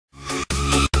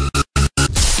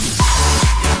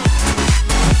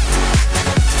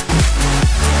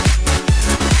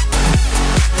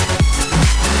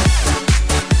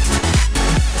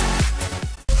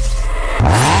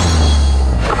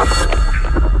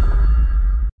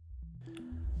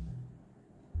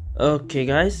Okay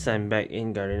guys, I'm back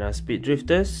in Garena Speed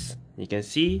Drifters. You can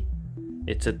see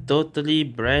it's a totally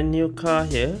brand new car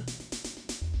here,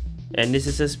 and this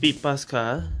is a speed pass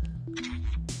car.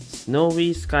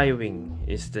 Snowy Skywing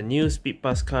is the new speed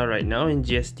pass car right now in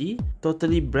GST.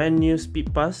 Totally brand new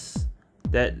speed pass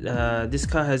that this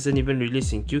car hasn't even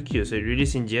released in QQ, so it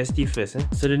released in GST first.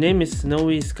 So the name is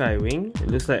Snowy Skywing.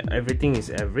 It looks like everything is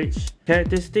average.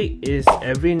 Characteristic is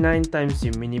every 9 times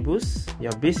you mini boost,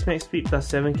 your base max speed plus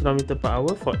 7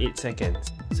 km/h for 8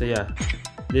 seconds. So yeah,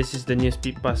 this is the new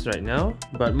speed pass right now.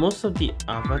 But most of the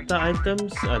avatar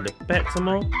items, the pets and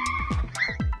all,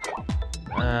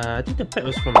 I think the pet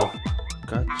was from a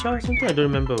gacha or something, I don't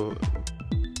remember.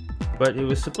 But it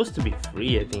was supposed to be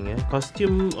free, I think.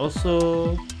 Costume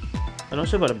also, I'm not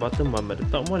sure about the bottom one, but the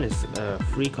top one is a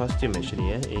free costume actually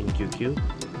in QQ.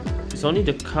 It's only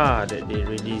the car that they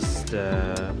released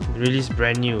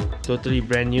brand new, totally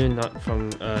brand new,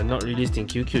 not released in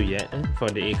QQ yet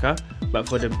for the A car. But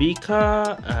for the B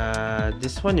car,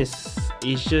 this one is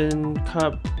Asian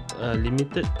Cup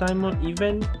limited time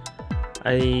event.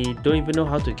 I don't even know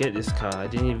how to get this car. I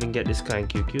didn't even get this car in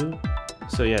QQ.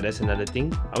 So yeah, that's another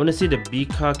thing. I want to say the B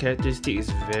car characteristic is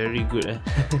very good.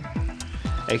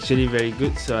 Actually very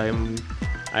good. So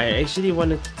I actually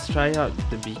want to try out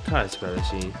the B car as well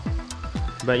actually.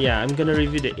 But yeah, I'm gonna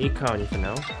review the A car only for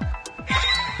now.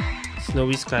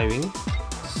 Snowy Skywing.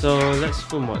 So let's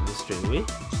full mod this straight away.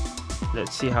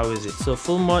 Let's see how is it. So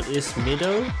full mod is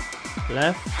middle,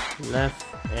 left, left,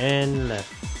 and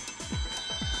left.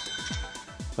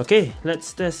 Okay,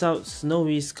 let's test out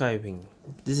Snowy Skywing.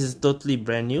 This is totally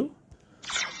brand new.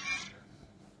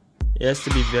 It has to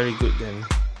be very good then.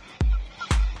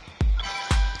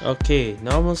 Okay,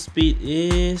 normal speed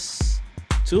is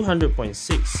 200.6.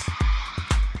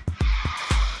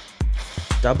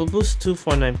 Double boost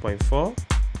 249.4.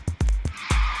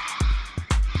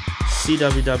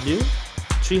 CWW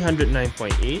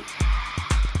 309.8.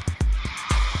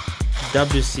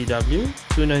 WCW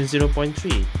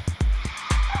 290.3.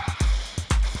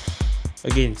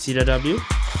 Again, CW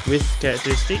with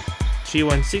characteristic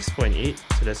 316.8,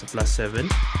 so that's a +7.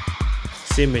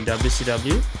 Same with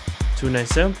WCW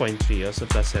 297.3, also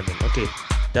 +7. Okay,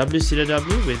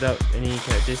 WCW without any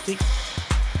characteristic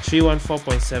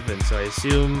 314.7, so I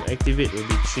assume activate will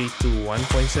be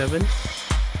 321.7.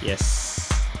 Yes.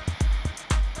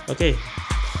 Okay,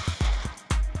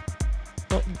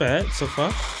 not bad so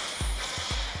far.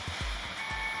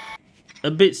 A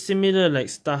bit similar like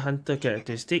Star Hunter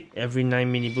characteristic, every 9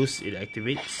 mini boosts it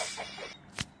activates.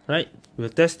 Right, we're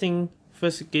testing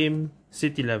first game,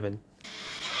 City 11.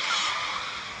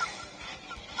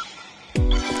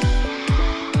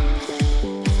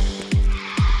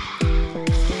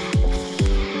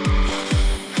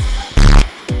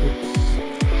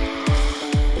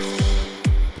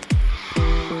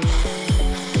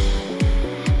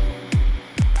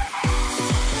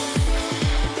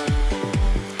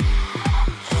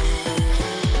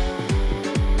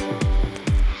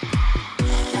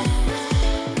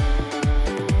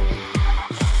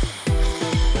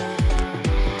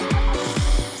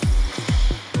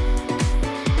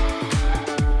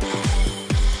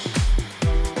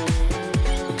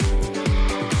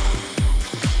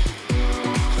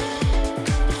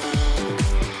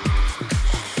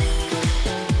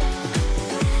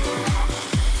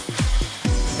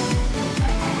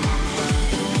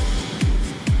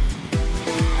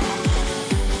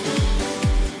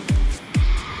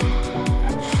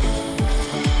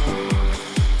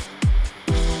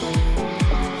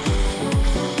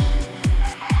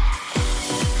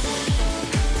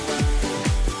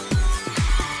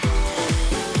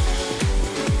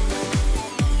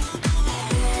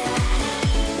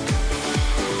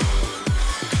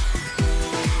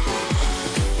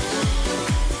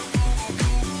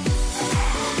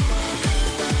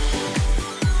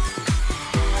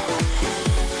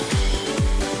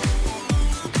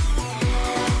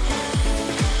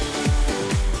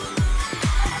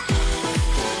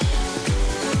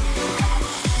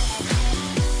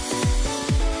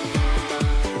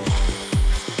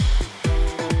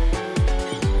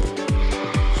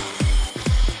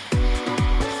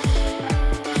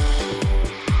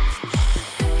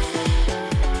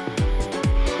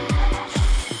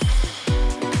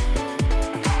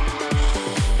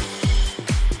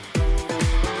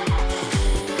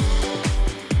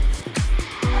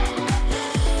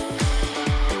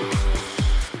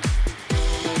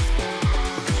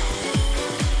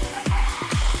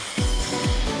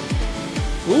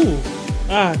 Ooh!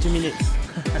 2 minutes.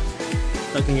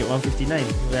 Talking at 1:59.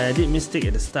 Well, I did mistake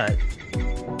at the start.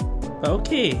 But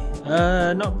okay,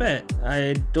 not bad.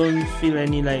 I don't feel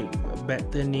any like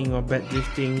bad turning or bad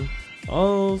drifting.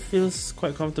 All feels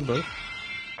quite comfortable.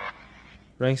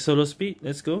 Rank solo speed,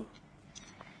 let's go.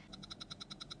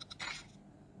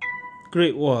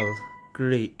 Great wall,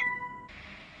 great.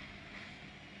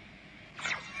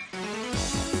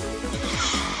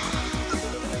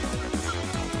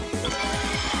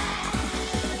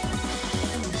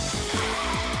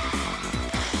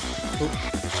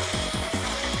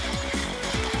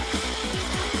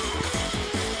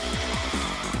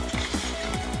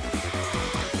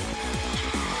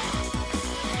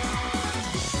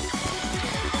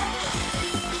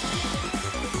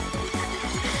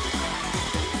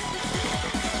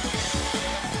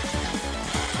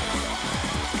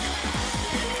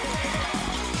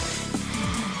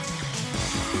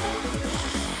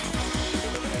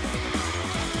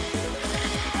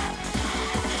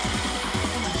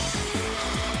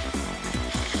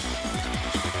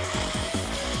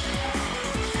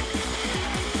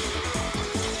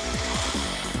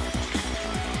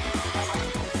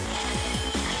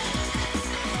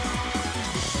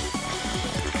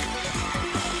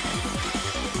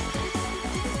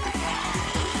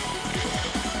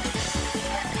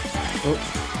 Oh.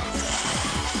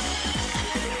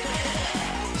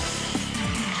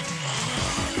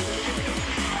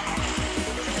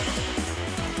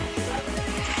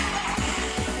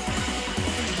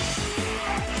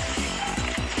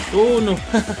 Oh no.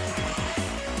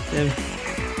 Damn.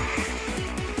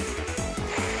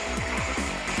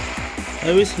 I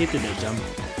always hated that jump.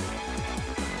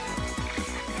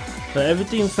 But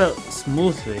everything felt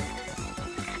smoothly.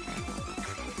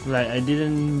 Like I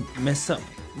didn't mess up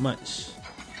much.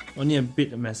 Only a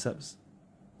bit of mess ups.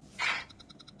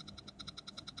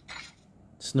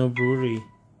 Snow Brewery.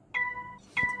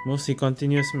 Mostly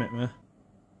continuous map, huh?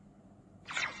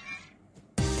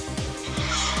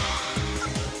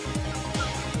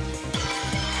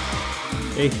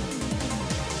 Hey.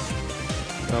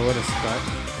 Oh, what a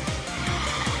start.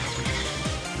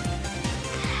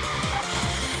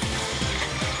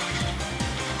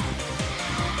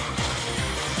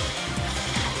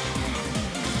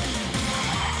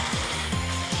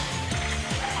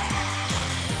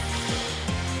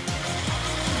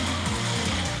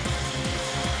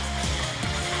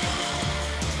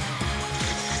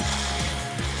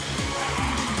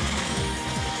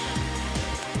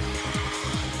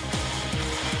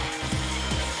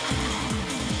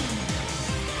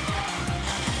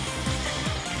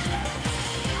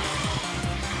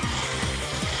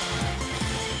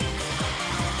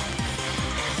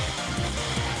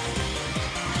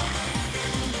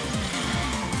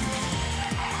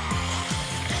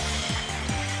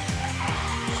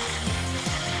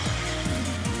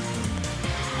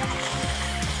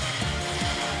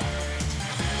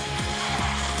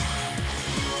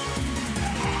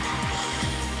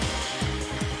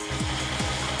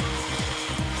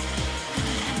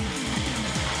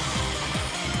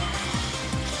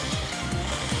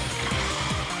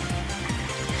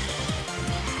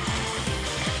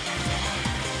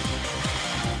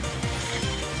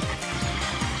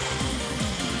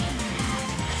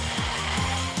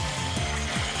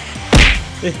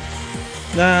 Eh,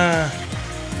 nah.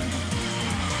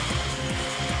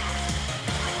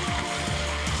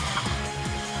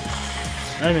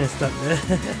 I messed up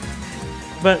there.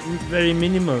 But very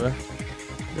minimal.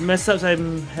 The mess ups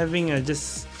I'm having are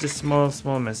just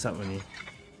small mess up only.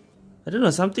 I don't know,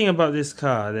 something about this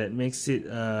car that makes it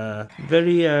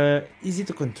very easy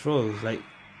to control. Like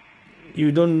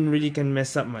you don't really can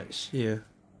mess up much here.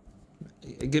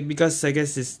 Because I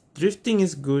guess its drifting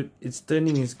is good, its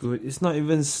turning is good, it's not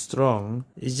even strong,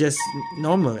 it's just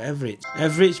normal,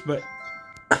 average, but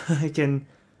I can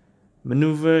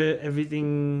maneuver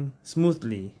everything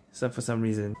smoothly for some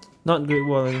reason. Not Great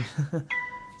Wall.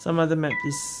 Some other map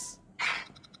is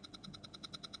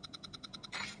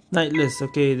Nightless.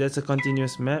 Okay, that's a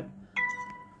continuous map.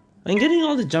 I'm getting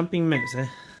all the jumping maps, eh?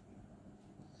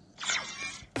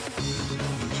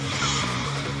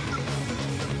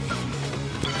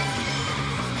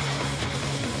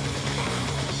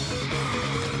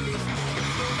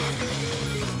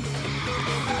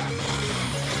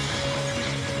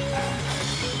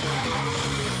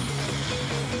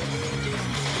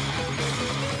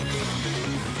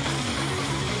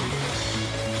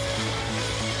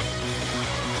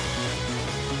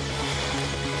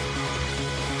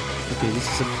 Okay, this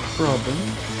is a problem.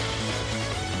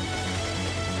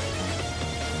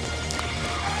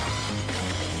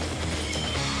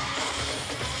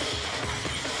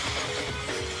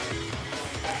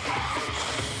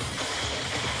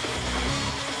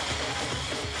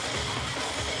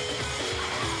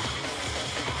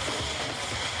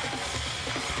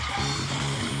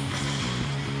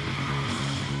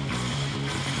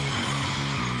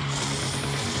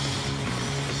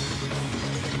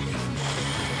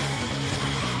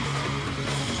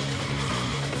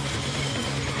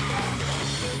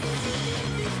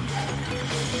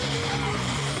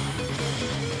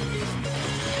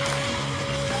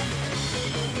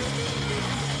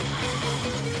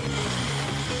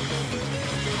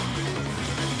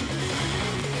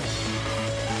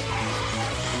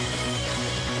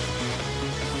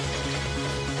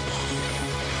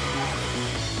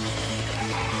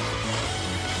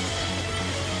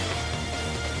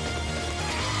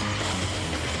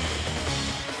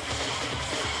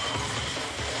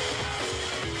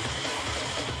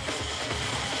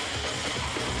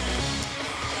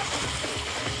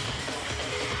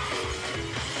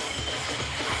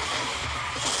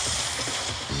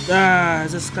 Ah,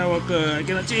 it's a Skywalker. I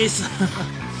cannot chase.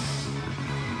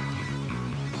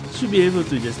 Should be able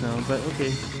to just now, but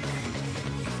okay.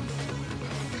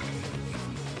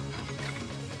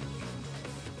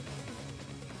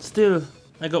 Still,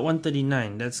 I got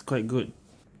 139. That's quite good.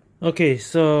 Okay,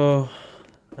 so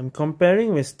I'm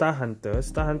comparing with Star Hunter.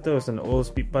 Star Hunter was an old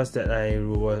speed pass that I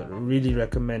would really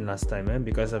recommend last time,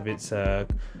 because of its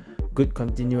good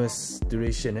continuous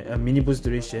duration, mini boost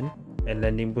duration and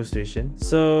landing boost duration.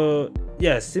 So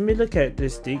yeah, similar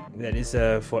characteristic, that is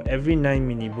for every 9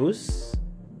 mini boosts,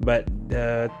 but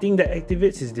the thing that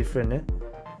activates is different.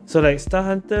 So like Star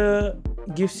Hunter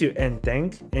gives you end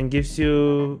tank and gives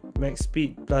you max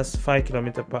speed plus 5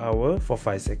 km/h for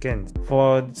 5 seconds.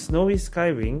 For Snowy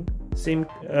Skywing, same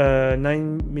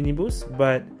 9 mini boosts,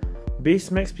 but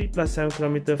base max speed plus 7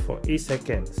 km for 8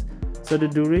 seconds. So the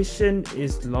duration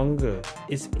is longer.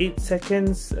 It's 8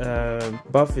 seconds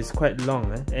buff is quite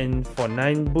long, and for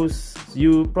 9 boosts,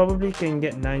 you probably can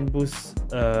get 9 boosts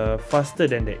faster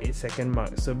than the 8-second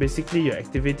mark. So basically you're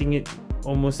activating it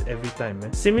almost every time.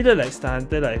 Similar like Star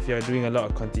Hunter, like if you're doing a lot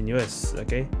of continuous,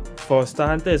 okay? For Star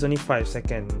Hunter, it's only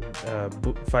 5-second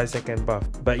buff.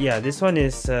 But yeah, this one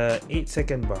is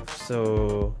 8-second buff.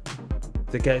 So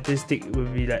the characteristic will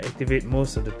be like activate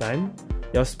most of the time.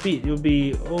 Your speed will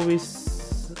be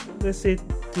always, let's say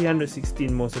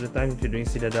 316 most of the time if you're doing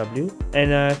CW.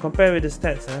 And compare with the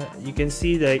stats, you can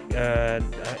see like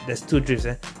there's 2 drifts.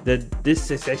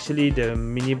 This is actually the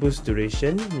mini boost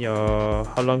duration, your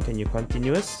how long can you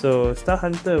continuous. So Star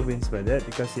Hunter wins by that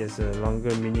because he has a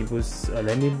longer mini boost,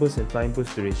 landing boost and flying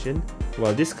boost duration,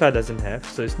 while this car doesn't have.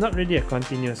 So it's not really a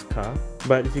continuous car.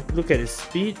 But if you look at its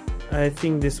speed, I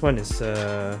think this one is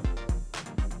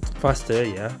faster,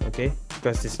 yeah, okay,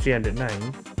 because it's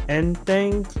 309. And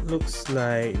tank looks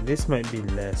like this might be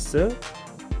lesser,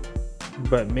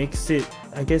 but makes it,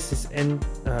 I guess it's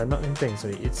not end tank,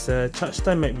 sorry, its charge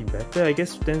time might be better, I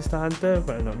guess, than Star Hunter, if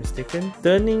I'm not mistaken.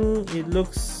 Turning, it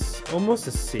looks almost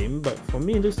the same, but for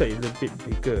me it looks like it's a bit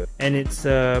bigger, and its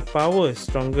power is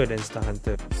stronger than Star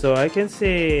Hunter. So I can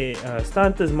say Star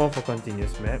Hunter is more for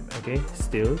continuous map, okay,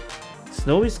 still.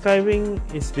 Snowy Skywing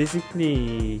is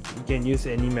basically, you can use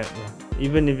any map,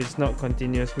 even if it's not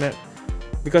continuous map,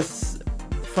 because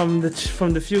from the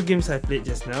few games I played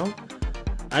just now,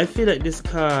 I feel like this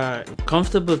car is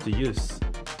comfortable to use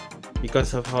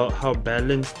because of how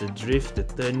balanced the drift, the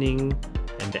turning,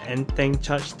 and the end tank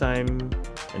charge time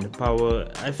and the power.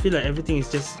 I feel like everything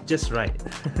is just right.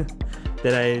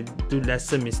 That I do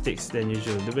lesser mistakes than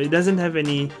usual. But it doesn't have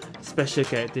any special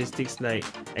characteristics like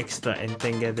extra end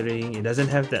tank gathering. It doesn't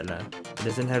have that lah. It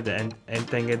doesn't have the end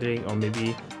tank gathering, or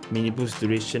maybe mini boost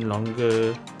duration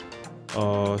longer,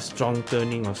 or strong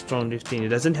turning or strong drifting. It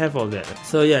doesn't have all that.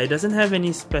 So yeah, it doesn't have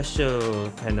any special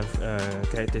kind of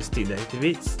characteristic that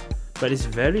activates, but it's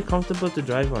very comfortable to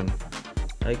drive on.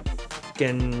 I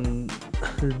can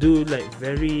do like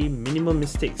very minimal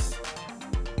mistakes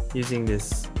using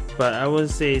this. But I won't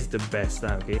say it's the best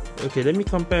lah, okay? Okay, let me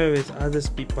compare with other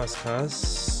speed pass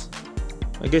cars.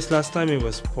 I guess last time it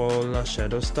was Polar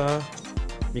Shadow Star,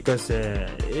 because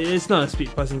it's not a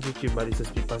speed pass in QQ, but it's a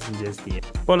speed pass in GST.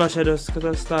 Polar Shadow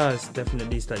Star is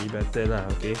definitely slightly better lah,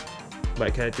 okay?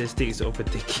 But characteristic is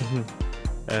overtaking,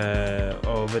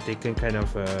 kind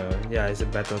of, yeah, it's a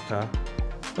battle car.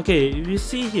 Okay, if you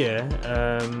see here,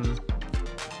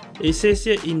 it says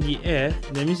here in the air,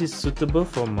 that means it's suitable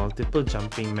for multiple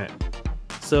jumping map.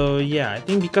 So yeah, I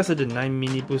think because of the 9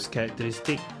 mini boost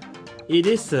characteristic, it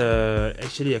is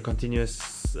actually a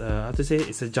continuous, how to say,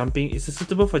 it's a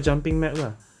suitable for jumping map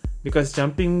lah. Because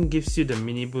jumping gives you the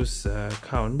mini boost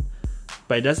count,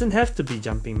 but it doesn't have to be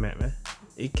jumping map.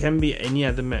 It can be any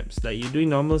other maps, like you doing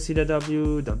normal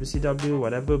CW, WCW,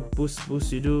 whatever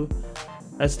boost you do.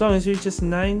 As long as you reach just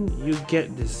 9, you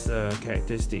get this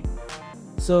characteristic.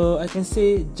 So I can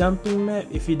say jumping map,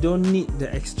 if you don't need the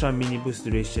extra mini boost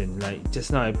duration, like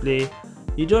just now I play,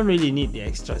 you don't really need the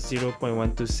extra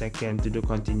 0.12 second to do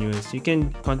continuous. You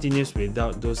can continuous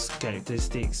without those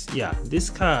characteristics. Yeah, this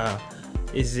car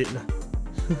is it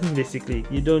basically.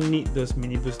 You don't need those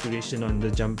mini boost duration on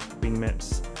the jumping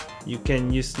maps. You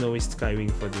can use Snowy Skywing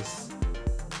for this.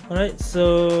 Alright,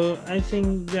 so I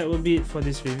think that will be it for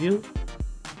this review.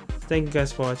 Thank you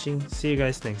guys for watching. See you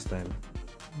guys next time.